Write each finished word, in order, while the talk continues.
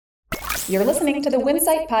You're listening to the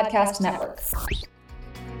Winsight Podcast Network.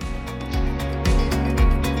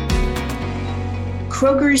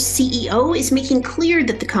 Kroger's CEO is making clear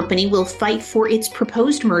that the company will fight for its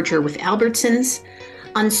proposed merger with Albertsons.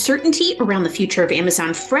 Uncertainty around the future of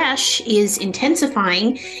Amazon Fresh is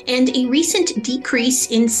intensifying, and a recent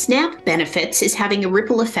decrease in SNAP benefits is having a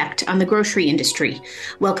ripple effect on the grocery industry.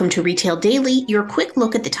 Welcome to Retail Daily, your quick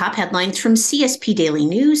look at the top headlines from CSP Daily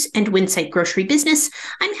News and Winsight Grocery Business.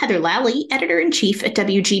 I'm Heather Lally, Editor-in-Chief at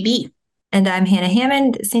WGB. And I'm Hannah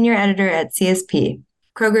Hammond, Senior Editor at CSP.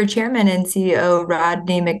 Kroger Chairman and CEO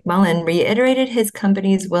Rodney McMullen reiterated his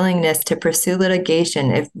company's willingness to pursue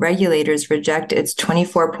litigation if regulators reject its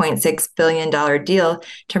 $24.6 billion deal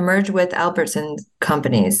to merge with Albertsons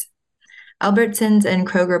companies. Albertsons and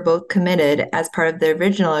Kroger both committed, as part of the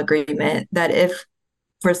original agreement, that if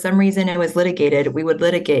for some reason it was litigated, we would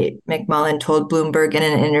litigate, McMullen told Bloomberg in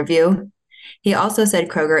an interview. He also said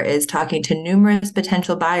Kroger is talking to numerous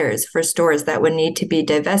potential buyers for stores that would need to be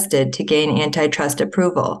divested to gain antitrust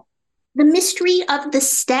approval. The mystery of the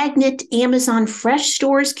stagnant Amazon Fresh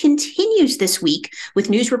stores continues this week, with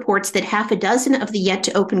news reports that half a dozen of the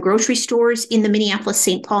yet-to-open grocery stores in the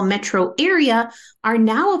Minneapolis-St. Paul metro area are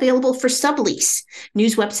now available for sublease.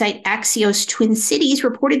 News website Axios Twin Cities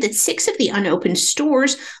reported that 6 of the unopened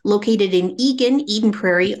stores located in Eagan, Eden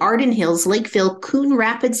Prairie, Arden Hills, Lakeville, Coon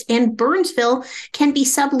Rapids, and Burnsville can be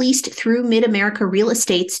subleased through Mid-America Real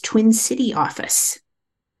Estate's Twin City office.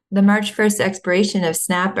 The March 1st expiration of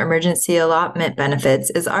SNAP emergency allotment benefits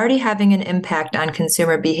is already having an impact on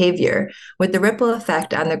consumer behavior, with the ripple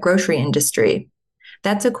effect on the grocery industry.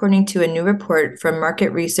 That's according to a new report from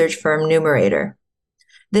market research firm Numerator.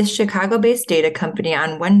 This Chicago-based data company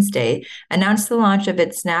on Wednesday announced the launch of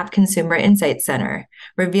its SNAP Consumer Insight Center,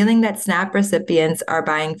 revealing that SNAP recipients are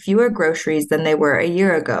buying fewer groceries than they were a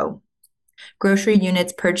year ago. Grocery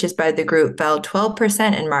units purchased by the group fell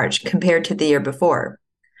 12% in March compared to the year before.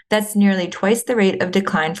 That's nearly twice the rate of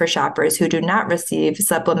decline for shoppers who do not receive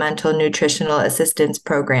Supplemental Nutritional Assistance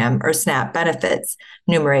Program or SNAP benefits,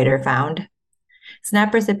 Numerator found.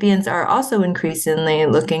 SNAP recipients are also increasingly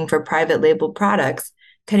looking for private label products,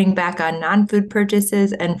 cutting back on non-food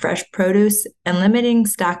purchases and fresh produce, and limiting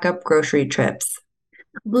stock-up grocery trips.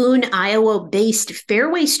 Boone, Iowa-based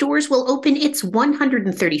Fairway Stores will open its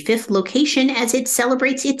 135th location as it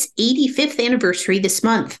celebrates its 85th anniversary this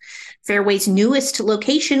month. Fairway's newest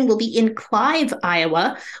location will be in Clive,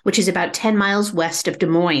 Iowa, which is about 10 miles west of Des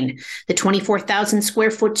Moines. The 24,000 square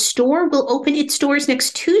foot store will open its doors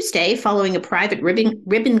next Tuesday following a private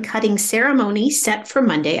ribbon cutting ceremony set for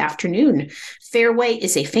Monday afternoon. Fairway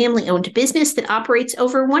is a family-owned business that operates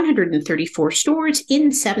over 134 stores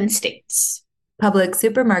in 7 states. Publix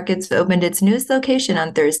Supermarkets opened its newest location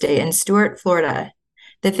on Thursday in Stuart, Florida.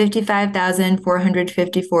 The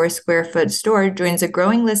 55,454 square foot store joins a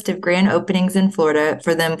growing list of grand openings in Florida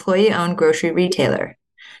for the employee-owned grocery retailer.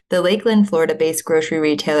 The Lakeland, Florida-based grocery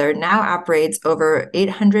retailer now operates over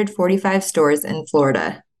 845 stores in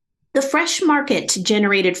Florida. The Fresh Market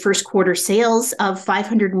generated first quarter sales of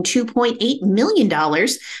 $502.8 million.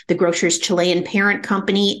 The grocer's Chilean parent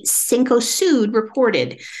company, Cencosud,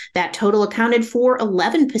 reported. That total accounted for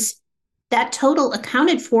 11%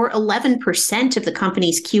 of the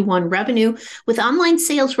company's Q1 revenue, with online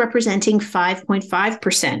sales representing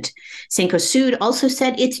 5.5%. Cencosud also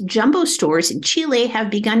said its jumbo stores in Chile have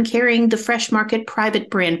begun carrying the Fresh Market private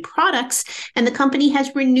brand products, and the company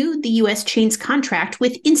has renewed the U.S. chain's contract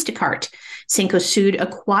with Instacart. Cencosud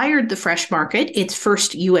acquired the Fresh Market, its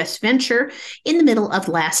first U.S. venture, in the middle of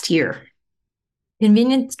last year.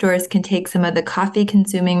 Convenience stores can take some of the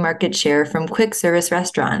coffee-consuming market share from quick-service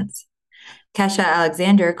restaurants. Kesha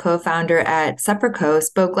Alexander, co-founder at Supperco,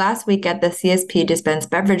 spoke last week at the CSP Dispense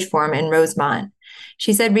Beverage Forum in Rosemont.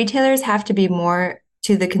 She said retailers have to be more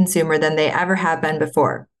to the consumer than they ever have been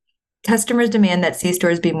before. Customers demand that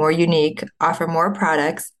C-stores be more unique, offer more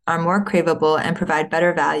products, are more craveable, and provide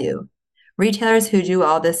better value. Retailers who do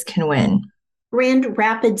all this can win. Grand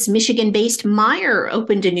Rapids, Michigan-based Meijer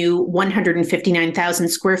opened a new 159,000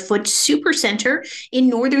 square foot supercenter in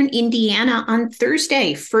northern Indiana on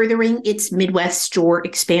Thursday, furthering its Midwest store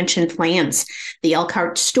expansion plans. The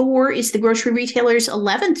Elkhart store is the grocery retailer's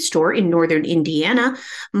 11th store in northern Indiana.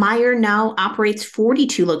 Meijer now operates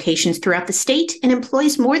 42 locations throughout the state and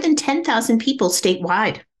employs more than 10,000 people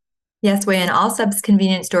statewide. Yesway and Allsup's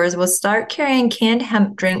convenience stores will start carrying canned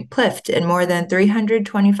hemp drink Plift in more than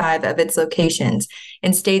 325 of its locations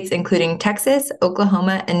in states including Texas,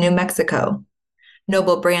 Oklahoma, and New Mexico.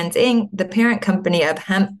 Noble Brands, Inc., the parent company of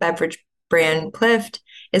hemp beverage brand Plift,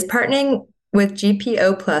 is partnering with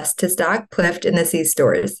GPO Plus to stock Plift in the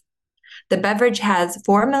C-stores. The beverage has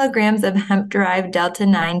 4 milligrams of hemp-derived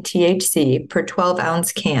Delta-9 THC per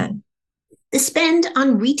 12-ounce can. The spend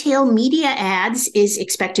on retail media ads is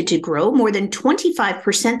expected to grow more than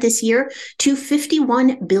 25% this year to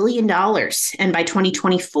 $51 billion. And by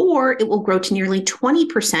 2024, it will grow to nearly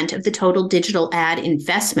 20% of the total digital ad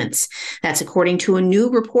investments. That's according to a new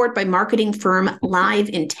report by marketing firm Live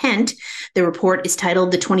Intent. The report is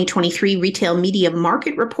titled the 2023 Retail Media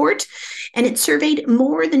Market Report, and it surveyed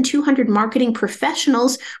more than 200 marketing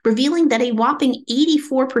professionals, revealing that a whopping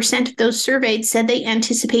 84% of those surveyed said they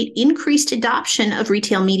anticipate increased adoption of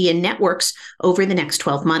retail media networks over the next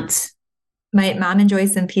 12 months. Might mom enjoy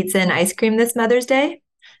some pizza and ice cream this Mother's Day?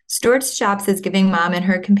 Stewart's Shops is giving mom and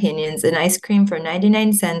her companions an ice cream for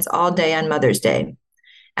 99 cents all day on Mother's Day.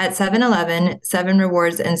 At 7-Eleven, 7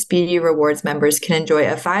 Rewards and Speedy Rewards members can enjoy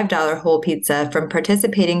a $5 whole pizza from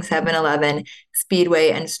participating 7-Eleven, Speedway,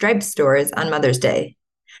 and Stripes stores on Mother's Day.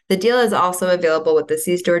 The deal is also available with the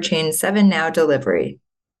C-store chain 7 Now delivery.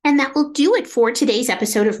 And that will do it for today's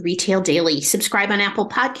episode of Retail Daily. Subscribe on Apple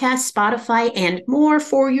Podcasts, Spotify, and more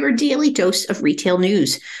for your daily dose of retail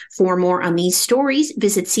news. For more on these stories,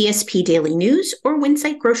 visit CSP Daily News or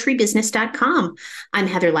winsightgrocerybusiness.com. I'm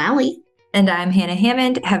Heather Lally. And I'm Hannah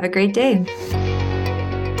Hammond. Have a great day.